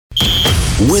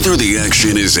Whether the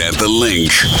action is at the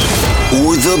link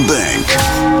or the bank,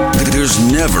 there's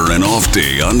never an off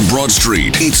day on Broad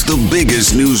Street. It's the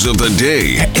biggest news of the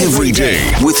day, every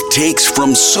day, with takes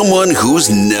from someone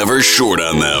who's never short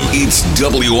on them. It's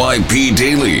WIP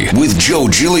Daily with Joe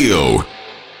Giglio.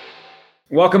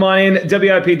 Welcome on in,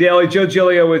 WIP Daily. Joe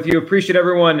Giglio with you. Appreciate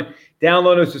everyone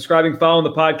downloading, subscribing, following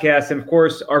the podcast, and of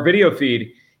course, our video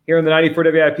feed here on the 94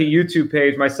 WIP YouTube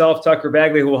page. Myself, Tucker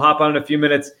Bagley, who will hop on in a few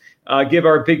minutes, give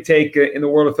our big take in the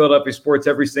world of Philadelphia sports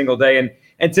every single day.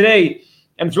 And today,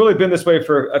 and it's really been this way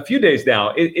for a few days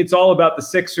now, it's all about the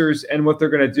Sixers and what they're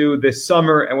going to do this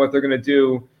summer and what they're going to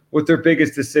do with their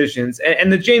biggest decisions.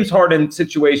 And the James Harden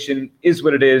situation is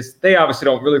what it is. They obviously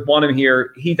don't really want him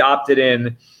here. He opted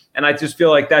in. And I just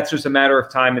feel like that's just a matter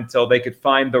of time until they could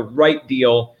find the right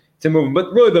deal to move him.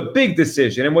 But really the big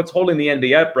decision and what's holding the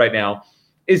NBA up right now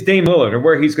is Dame Lillard and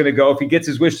where he's going to go if he gets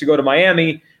his wish to go to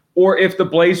Miami, or if the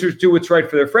Blazers do what's right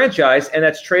for their franchise, and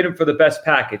that's trade him for the best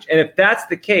package. And if that's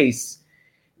the case,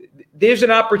 there's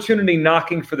an opportunity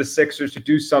knocking for the Sixers to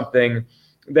do something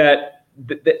that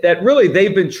really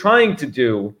they've been trying to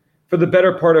do for the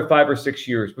better part of 5 or 6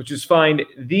 years, which is find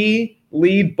the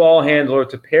lead ball handler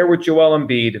to pair with Joel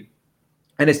Embiid.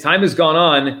 And as time has gone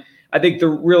on, I think the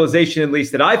realization, at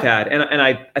least that I've had, and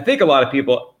I think a lot of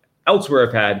people elsewhere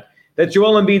have had, that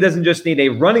Joel Embiid doesn't just need a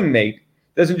running mate,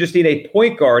 doesn't just need a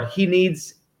point guard. He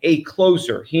needs a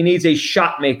closer. He needs a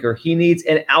shot maker. He needs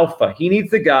an alpha. He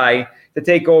needs the guy to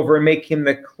take over and make him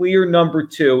the clear number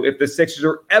 2 if the Sixers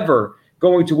are ever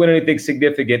going to win anything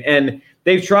significant. And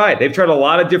they've tried. They've tried a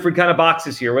lot of different kind of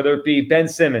boxes here, whether it be Ben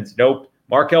Simmons, nope.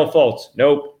 Markelle Fultz,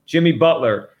 nope. Jimmy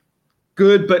Butler,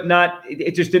 good, but not.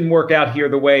 It just didn't work out here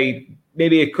the way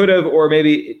maybe it could have, or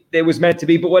maybe it was meant to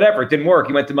be, but whatever. It didn't work.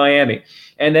 He went to Miami.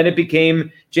 And then it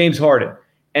became James Harden.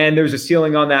 And there's a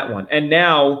ceiling on that one. And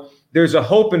now there's a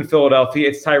hope in Philadelphia.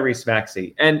 It's Tyrese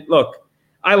Maxey. And look,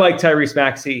 I like Tyrese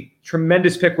Maxey.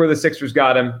 Tremendous pick where the Sixers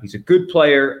got him. He's a good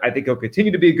player. I think he'll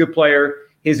continue to be a good player.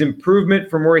 His improvement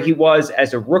from where he was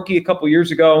as a rookie a couple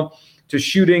years ago to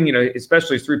shooting,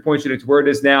 especially his three-point shooting to where it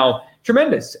is now,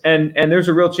 tremendous. And there's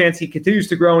a real chance he continues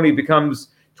to grow and he becomes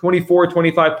 24,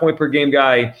 25 point per game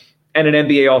guy and an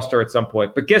NBA All-Star at some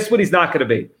point. But guess what he's not going to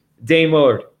be? Dame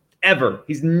Lillard. Ever.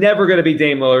 He's never going to be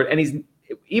Dame Lillard. And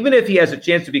even if he has a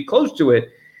chance to be close to it,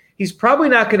 he's probably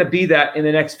not going to be that in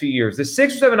the next few years. The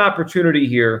Sixers have an opportunity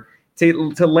here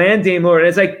to land Dame Lillard.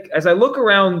 As I look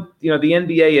around, the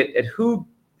NBA at who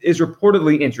is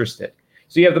reportedly interested.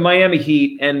 So you have the Miami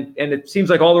Heat, and it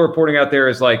seems like all the reporting out there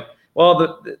is like, well,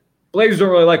 the Blazers don't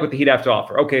really like what the Heat have to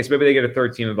offer. Okay, so maybe they get a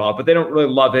third team involved, but they don't really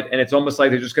love it, and it's almost like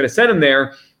they're just going to send him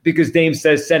there because Dame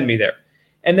says, send me there.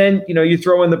 And then, you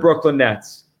throw in the Brooklyn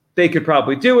Nets. They could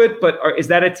probably do it, but is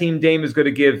that a team Dame is going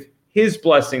to give his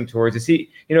blessing towards? Is he,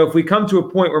 if we come to a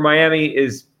point where Miami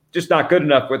is just not good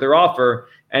enough with their offer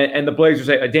and the Blazers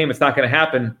say, Dame, it's not going to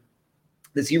happen,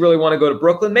 does he really want to go to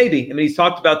Brooklyn? Maybe. I mean, he's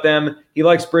talked about them. He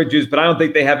likes Bridges, but I don't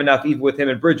think they have enough even with him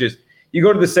and Bridges. You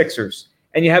go to the Sixers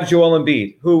and you have Joel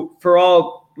Embiid, who, for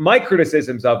all my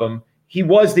criticisms of him, he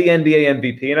was the NBA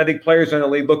MVP. And I think players in the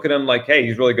league look at him like, hey,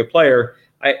 he's a really good player.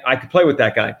 I could play with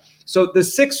that guy. So the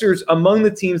Sixers, among the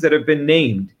teams that have been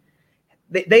named,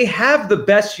 they have the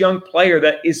best young player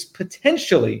that is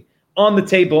potentially on the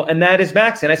table, and that is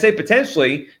Maxey. And I say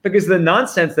potentially because the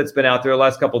nonsense that's been out there the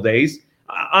last couple of days,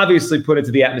 obviously put into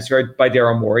the atmosphere by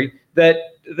Daryl Morey, that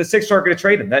the Sixers aren't going to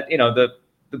trade him. That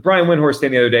the Brian Windhorst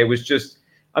thing the other day was just,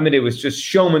 it was just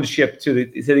showmanship to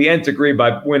the nth degree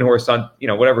by Windhorst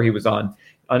on whatever he was on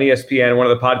ESPN, one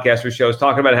of the podcaster shows,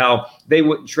 talking about how they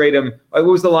wouldn't trade him. What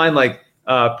was the line? Like,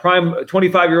 prime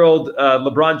 25-year-old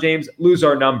LeBron James, lose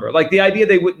our number. Like, the idea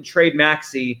they wouldn't trade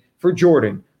Maxey for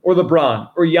Jordan or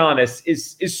LeBron or Giannis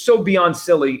is so beyond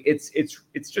silly. It's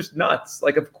just nuts.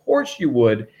 Like, of course you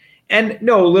would. And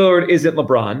no, Lillard isn't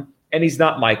LeBron, and he's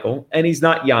not Michael, and he's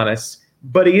not Giannis,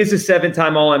 but he is a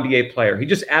 7-time All-NBA player. He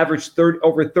just averaged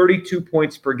over 32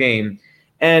 points per game.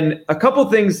 And a couple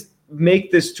things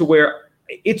make this to where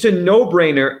it's a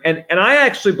no-brainer. And I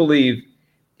actually believe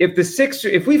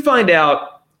if we find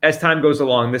out as time goes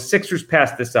along, the Sixers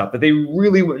pass this up, that they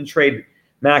really wouldn't trade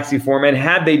Maxey for him, and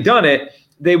had they done it,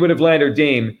 they would have landed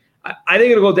Dame. I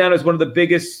think it'll go down as one of the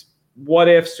biggest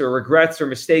what-ifs or regrets or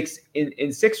mistakes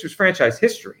in Sixers franchise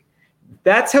history.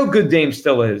 That's how good Dame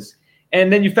still is.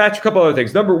 And then you factor a couple other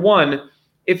things. Number one,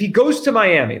 if he goes to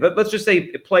Miami, let's just say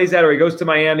it plays out, or he goes to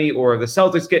Miami, or the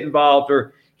Celtics get involved,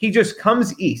 or he just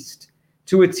comes east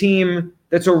to a team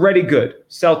that's already good,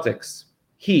 Celtics,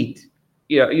 Heat,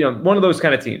 one of those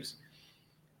kind of teams.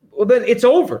 Well, then it's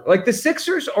over. Like, the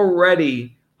Sixers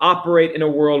already operate in a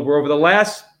world where over the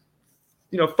last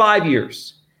 5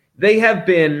 years, they have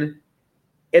been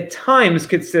at times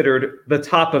considered the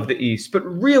top of the East, but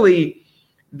really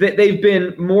they've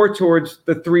been more towards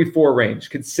the 3-4 range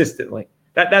consistently.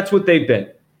 That's what they've been.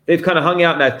 They've kind of hung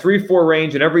out in that 3-4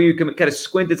 range, and you can kind of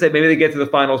squint and say maybe they get to the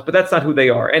finals, but that's not who they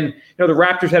are. And the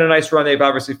Raptors had a nice run. They've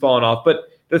obviously fallen off. But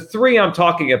the three I'm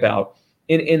talking about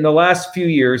in the last few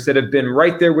years that have been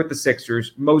right there with the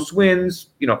Sixers, most wins,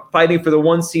 fighting for the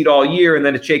 1 seed all year, and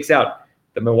then it shakes out.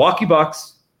 The Milwaukee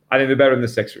Bucks, I think they're better than the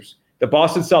Sixers. The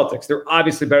Boston Celtics, they're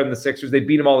obviously better than the Sixers. They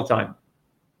beat them all the time.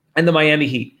 And the Miami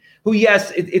Heat, who,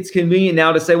 yes, it's convenient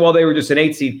now to say, well, they were just an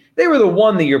 8 seed. They were the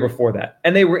 1 the year before that,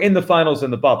 and they were in the finals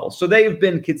in the bubble. So they've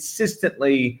been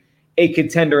consistently a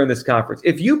contender in this conference.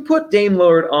 If you put Dame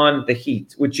Lillard on the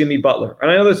Heat with Jimmy Butler, and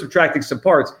I know they're subtracting some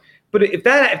parts, but if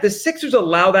the Sixers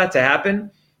allow that to happen,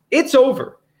 it's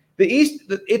over. The East,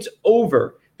 it's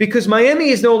over, because Miami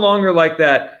is no longer like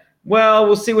that. Well,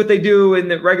 we'll see what they do in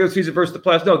the regular season versus the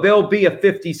playoffs. No, they'll be a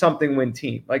 50-something win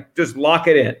team. Like, just lock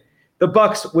it in. The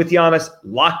Bucks with Giannis,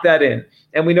 lock that in.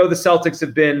 And we know the Celtics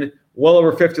have been well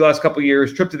over 50 the last couple of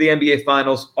years, trip to the NBA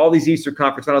Finals, all these Eastern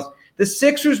Conference Finals. The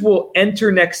Sixers will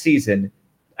enter next season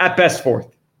at best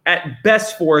fourth. At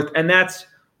best fourth, and that's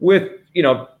with,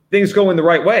 things going the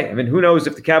right way. I mean, who knows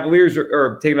if the Cavaliers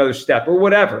are taking another step or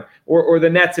whatever, or the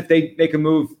Nets if they make a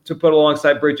move to put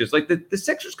alongside Bridges. Like, the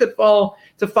Sixers could fall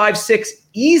to 5-6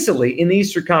 easily in the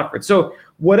Eastern Conference. So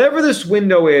whatever this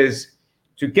window is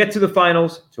to get to the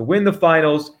finals, to win the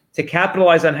finals, to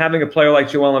capitalize on having a player like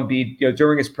Joel Embiid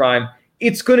during his prime,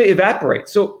 it's going to evaporate.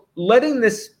 So letting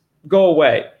this go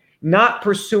away, not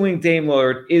pursuing Dame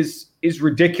Lillard is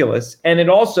ridiculous. And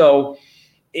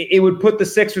it would put the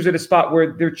Sixers at a spot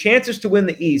where their chances to win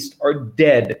the East are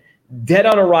dead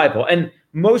on arrival. And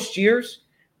most years,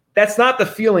 that's not the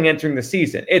feeling entering the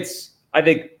season. It's, I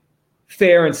think,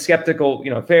 fair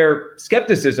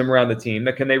skepticism around the team.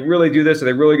 That can they really do this? Are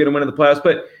they really going to win in the playoffs?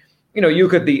 But, you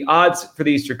look at the odds for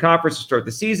the Eastern Conference to start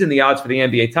the season, the odds for the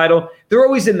NBA title, they're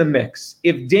always in the mix.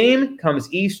 If Dame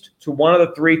comes East to one of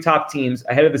the 3 top teams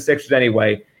ahead of the Sixers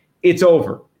anyway, it's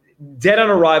over. Dead on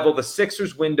arrival. The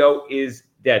Sixers window is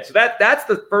dead. So that's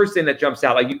the first thing that jumps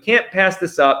out. Like, you can't pass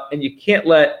this up, and you can't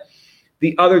let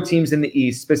the other teams in the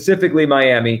East, specifically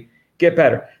Miami, get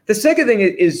better. The second thing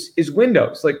is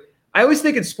windows. Like, I always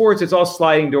think in sports, it's all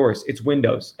sliding doors. It's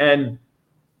windows. And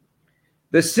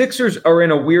the Sixers are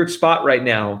in a weird spot right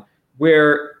now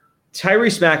where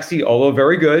Tyrese Maxey, although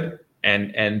very good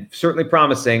and certainly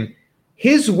promising,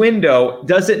 his window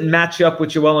doesn't match up with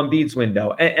Joel Embiid's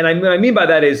window. And what I mean by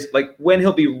that is, like, when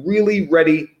he'll be really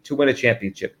ready to win a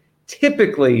championship.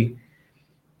 Typically,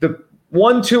 the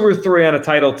 1, 2, or 3 on a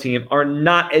title team are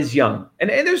not as young. And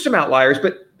there's some outliers,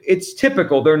 but it's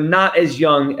typical. They're not as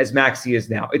young as Maxey is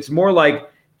now. It's more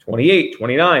like 28,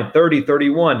 29, 30,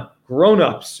 31.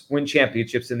 Grown-ups win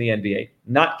championships in the NBA,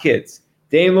 not kids.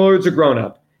 Dame Lillard's a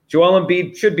grown-up. Joel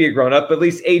Embiid should be a grown-up, but at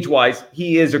least age-wise,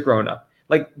 he is a grown-up.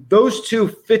 Like, those two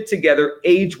fit together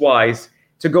age-wise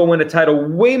to go win a title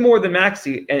way more than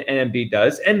Maxey and Embiid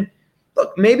does. And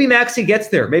look, maybe Maxey gets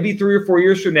there. Maybe 3 or 4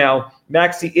 years from now,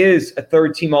 Maxey is a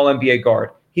third-team All-NBA guard.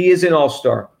 He is an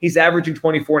all-star. He's averaging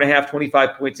 24.5,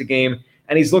 25 points a game,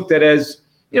 and he's looked at as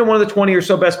one of the 20 or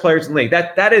so best players in the league.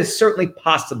 That is certainly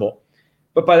possible.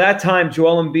 But by that time,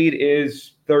 Joel Embiid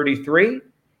is 33.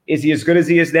 Is he as good as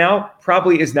he is now?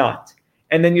 Probably is not.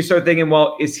 And then you start thinking,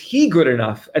 well, is he good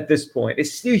enough at this point?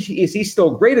 Is he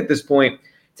still great at this point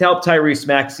to help Tyrese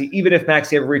Maxey, even if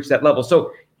Maxey ever reached that level?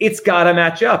 So it's got to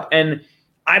match up. And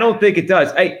I don't think it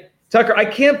does. Tucker, I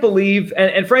can't believe,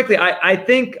 and frankly, I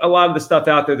think a lot of the stuff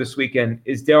out there this weekend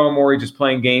is Daryl Morey just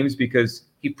playing games because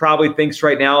he probably thinks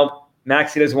right now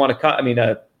Maxey doesn't want to come.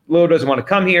 Lillard doesn't want to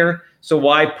come here, so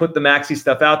why put the Maxey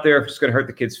stuff out there if it's going to hurt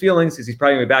the kid's feelings because he's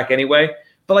probably going to be back anyway.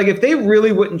 But like, if they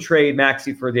really wouldn't trade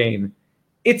Maxey for Dame,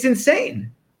 it's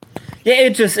insane. Yeah,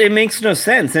 it makes no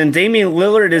sense. And Damian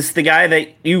Lillard is the guy that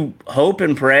you hope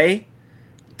and pray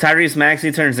Tyrese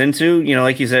Maxey turns into,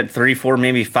 like you said, 3, 4,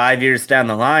 maybe 5 years down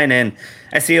the line. And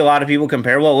I see a lot of people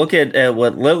compare, well, look at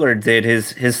what Lillard did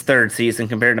his third season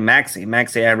compared to Maxey.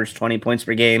 Maxey averaged 20 points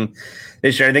per game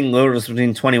this year. I think Lillard was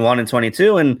between 21 and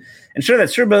 22. And sure,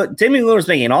 that's true, but Damian Lillard's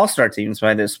making all-star teams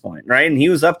by this point, right? And he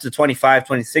was up to 25,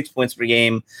 26 points per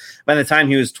game by the time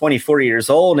he was 24 years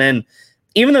old. And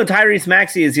even though Tyrese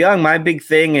Maxey is young, my big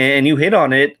thing, and you hit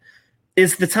on it,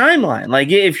 is the timeline. Like,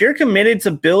 if you're committed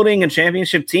to building a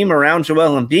championship team around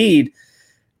Joel Embiid,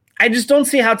 I just don't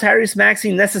see how Tyrese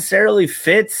Maxey necessarily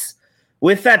fits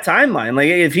with that timeline. Like,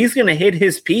 if he's going to hit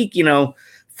his peak,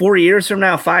 4 years from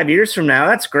now, 5 years from now,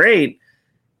 that's great.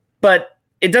 But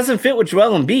it doesn't fit with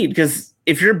Joel Embiid because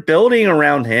if you're building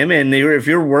around him and if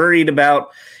you're worried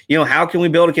about, how can we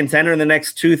build a contender in the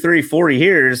next 2, 3, 4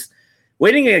 years,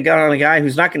 waiting on a guy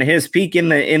who's not going to hit his peak in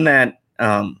that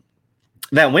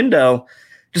window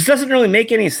just doesn't really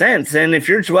make any sense. And if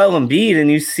you're Joel Embiid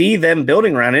and you see them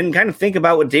building around it, and kind of think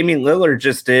about what Damian Lillard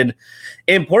just did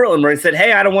in Portland, where he said,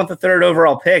 hey, I don't want the 3rd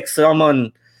overall pick.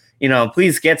 Someone,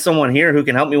 please get someone here who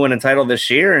can help me win a title this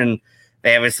year. And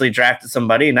they obviously drafted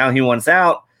somebody, and now he wants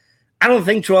out. I don't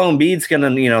think Joel Embiid's going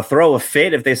to, throw a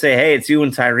fit if they say, hey, it's you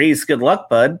and Tyrese. Good luck,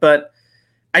 bud. But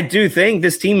I do think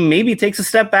this team maybe takes a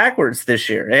step backwards this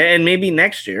year and maybe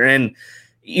next year. And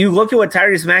you look at what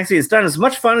Tyrese Maxey has done, as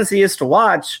much fun as he is to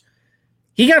watch,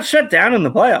 he got shut down in the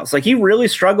playoffs. Like, he really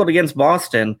struggled against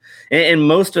Boston in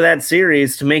most of that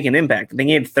series to make an impact. I think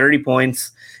he had 30 points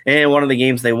in one of the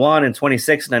games they won and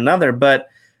 26 in another. But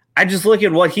I just look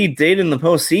at what he did in the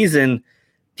postseason.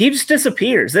 He just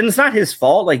disappears. And it's not his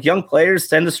fault. Like, young players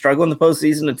tend to struggle in the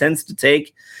postseason. It tends to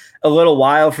take a little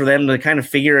while for them to kind of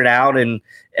figure it out. And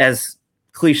as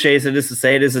cliche as it is to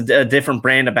say, it is a different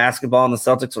brand of basketball, and the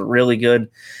Celtics are really good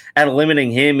at limiting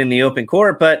him in the open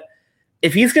court. But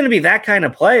if he's going to be that kind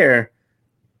of player,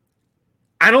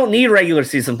 I don't need regular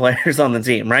season players on the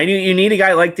team, right? You need a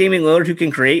guy like Damian Lillard who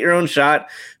can create your own shot,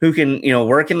 who can,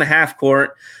 work in the half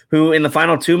court, who in the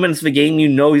final 2 minutes of the game,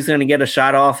 he's going to get a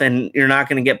shot off and you're not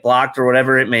going to get blocked or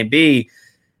whatever it may be.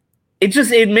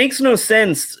 It makes no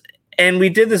sense. And we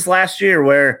did this last year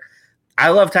where I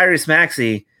love Tyrese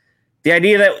Maxey. The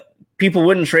idea that people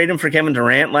wouldn't trade him for Kevin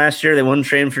Durant last year, they wouldn't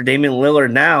trade him for Damian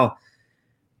Lillard now,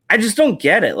 I just don't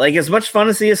get it. Like, as much fun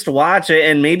as he is to watch,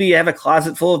 and maybe you have a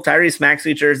closet full of Tyrese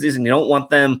Maxey jerseys and you don't want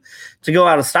them to go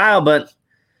out of style, but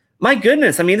my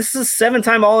goodness, I mean, this is a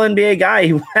 7-time All-NBA guy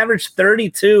who averaged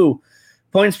 32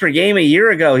 points per game a year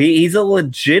ago. He's a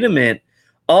legitimate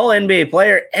All-NBA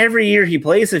player every year he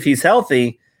plays if he's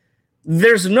healthy.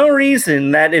 There's no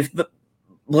reason that if the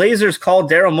Blazers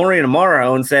called Daryl Morey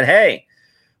tomorrow and said, hey,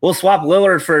 we'll swap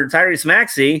Lillard for Tyrese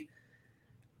Maxey,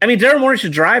 I mean, Daryl Morey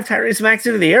should drive Tyrese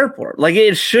Maxey to the airport. Like,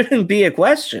 it shouldn't be a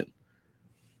question.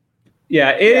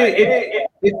 Yeah,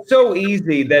 it's so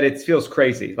easy that it feels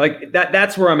crazy. Like,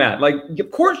 that's where I'm at. Like,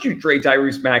 of course you trade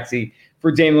Tyrese Maxey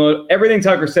for Damian Lillard. Everything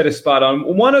Tucker said is spot on.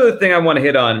 One other thing I want to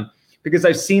hit on, because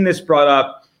I've seen this brought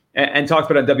up and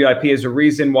talked about on WIP, is a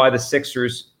reason why the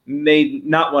Sixers may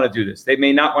not want to do this. They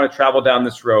may not want to travel down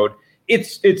this road.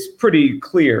 It's pretty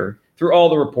clear through all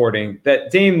the reporting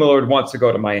that Dame Lillard wants to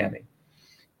go to Miami.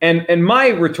 And my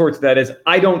retort to that is,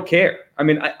 I don't care. I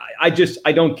mean, I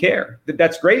don't care.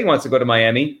 That's great. He wants to go to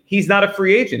Miami. He's not a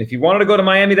free agent. If he wanted to go to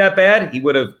Miami that bad, he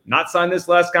would have not signed this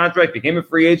last contract, became a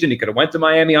free agent. He could have went to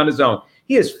Miami on his own.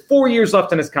 He has 4 years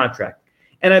left on his contract.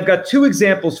 And I've got 2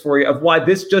 examples for you of why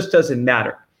this just doesn't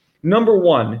matter. Number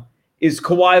one is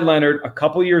Kawhi Leonard a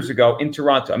couple years ago in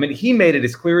Toronto. I mean, he made it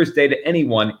as clear as day to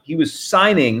anyone. He was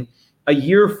signing a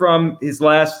year from his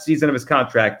last season of his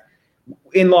contract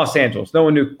in Los Angeles. No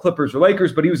one knew Clippers or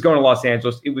Lakers, but he was going to Los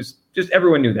Angeles. It was just,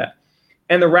 everyone knew that.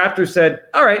 And the Raptors said,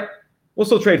 all right, we'll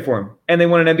still trade for him. And they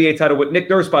won an NBA title with Nick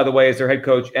Nurse, by the way, as their head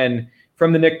coach. And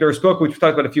from the Nick Nurse book, which we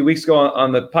talked about a few weeks ago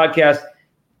on the podcast,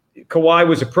 Kawhi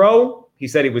was a pro. He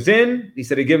said he was in. He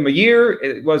said he'd give him a year.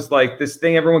 It was like this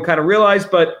thing everyone kind of realized,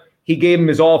 but he gave him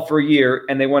his all for a year,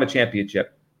 and they won a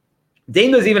championship.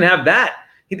 Dame doesn't even have that.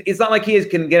 It's not like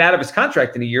can get out of his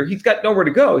contract in a year. He's got nowhere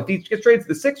to go. If he gets traded to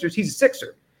the Sixers, he's a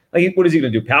Sixer. Like, what is he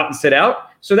going to do, pout and sit out?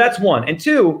 So that's one. And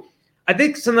two, I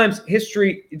think sometimes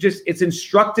history it's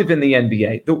instructive in the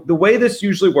NBA. The way this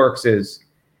usually works is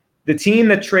the team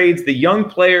that trades the young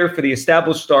player for the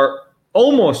established star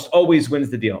almost always wins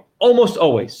the deal. Almost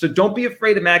always. So don't be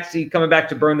afraid of Maxey coming back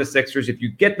to burn the Sixers. If you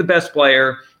get the best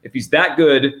player, if he's that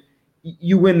good,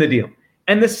 you win the deal.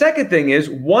 And the second thing is,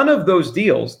 one of those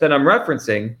deals that I'm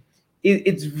referencing,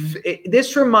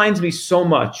 this reminds me so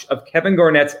much of Kevin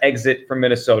Garnett's exit from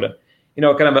Minnesota. You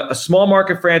know, kind of a small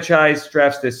market franchise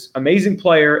drafts this amazing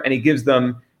player, and he gives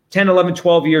them 10, 11,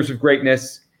 12 years of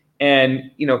greatness.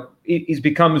 And, you know, he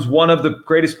becomes one of the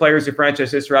greatest players in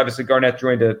franchise history. Obviously, Garnett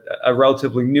joined a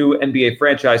relatively new NBA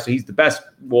franchise, so he's the best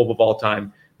Wolf of all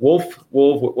time. Wolf,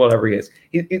 whatever he is.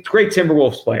 He's a great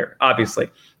Timberwolves player, obviously.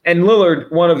 And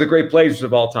Lillard, one of the great players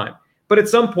of all time. But at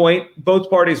some point, both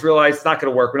parties realize it's not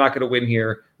going to work. We're not going to win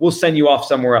here. We'll send you off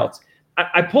somewhere else.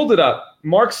 I pulled it up.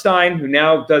 Mark Stein, who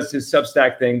now does his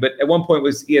Substack thing, but at one point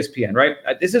was ESPN, right?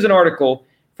 This is an article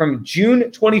from June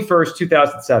 21st,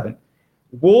 2007.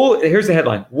 Here's the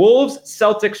headline. Wolves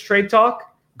Celtics trade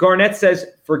talk. Garnett says,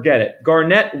 forget it.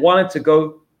 Garnett wanted to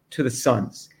go to the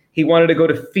Suns. He wanted to go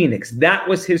to Phoenix. That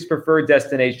was his preferred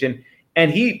destination.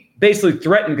 And he basically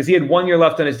threatened, because he had 1 year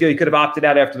left on his deal. He could have opted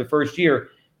out after the first year.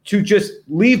 to just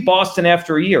leave Boston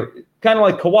after a year, kind of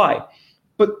like Kawhi.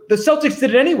 But the Celtics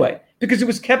did it anyway because it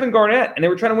was Kevin Garnett, and they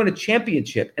were trying to win a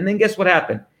championship. And then guess what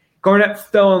happened? Garnett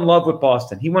fell in love with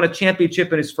Boston. He won a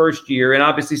championship in his first year and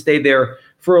obviously stayed there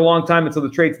for a long time until the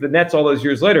trade to the Nets all those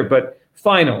years later. But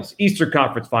finals, Eastern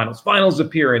Conference finals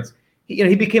appearance.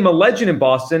 He became a legend in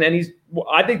Boston, and he's,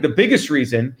 I think, the biggest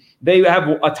reason they have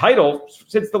a title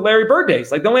since the Larry Bird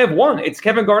days. Like, they only have one. It's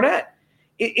Kevin Garnett.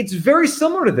 It's very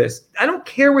similar to this. I don't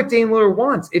care what Dame Lillard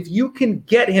wants. If you can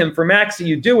get him for Maxey,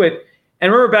 you do it.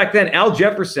 And remember back then, Al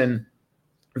Jefferson,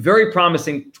 very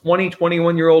promising 20,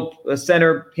 21-year-old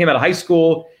center, came out of high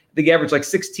school. I think he averaged like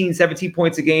 16, 17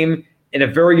 points a game in a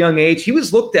very young age. He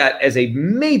was looked at as a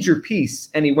major piece,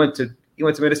 and he went to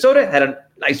Minnesota, had a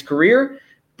nice career.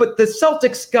 But the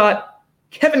Celtics got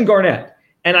Kevin Garnett.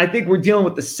 And I think we're dealing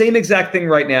with the same exact thing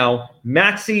right now.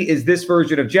 Maxey is this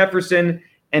version of Jefferson,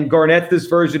 and Garnett's this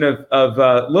version of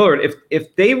Lillard.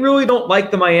 If they really don't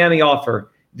like the Miami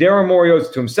offer, Daryl Morey owes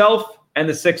it to himself and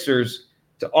the Sixers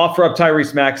to offer up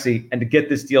Tyrese Maxey and to get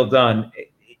this deal done.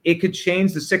 It could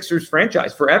change the Sixers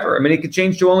franchise forever. I mean, it could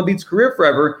change Joel Embiid's career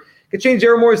forever. It could change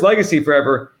Daryl Morey's legacy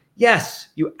forever. Yes,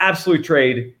 you absolutely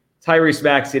trade Tyrese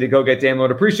Maxey to go get Dame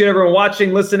Lillard. Appreciate everyone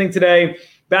watching, listening today.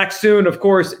 Back soon, of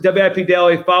course, WIP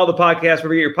Daily. Follow the podcast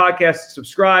wherever you get your podcasts.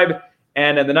 Subscribe.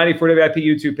 And the 94 WIP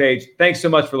YouTube page. Thanks so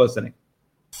much for listening.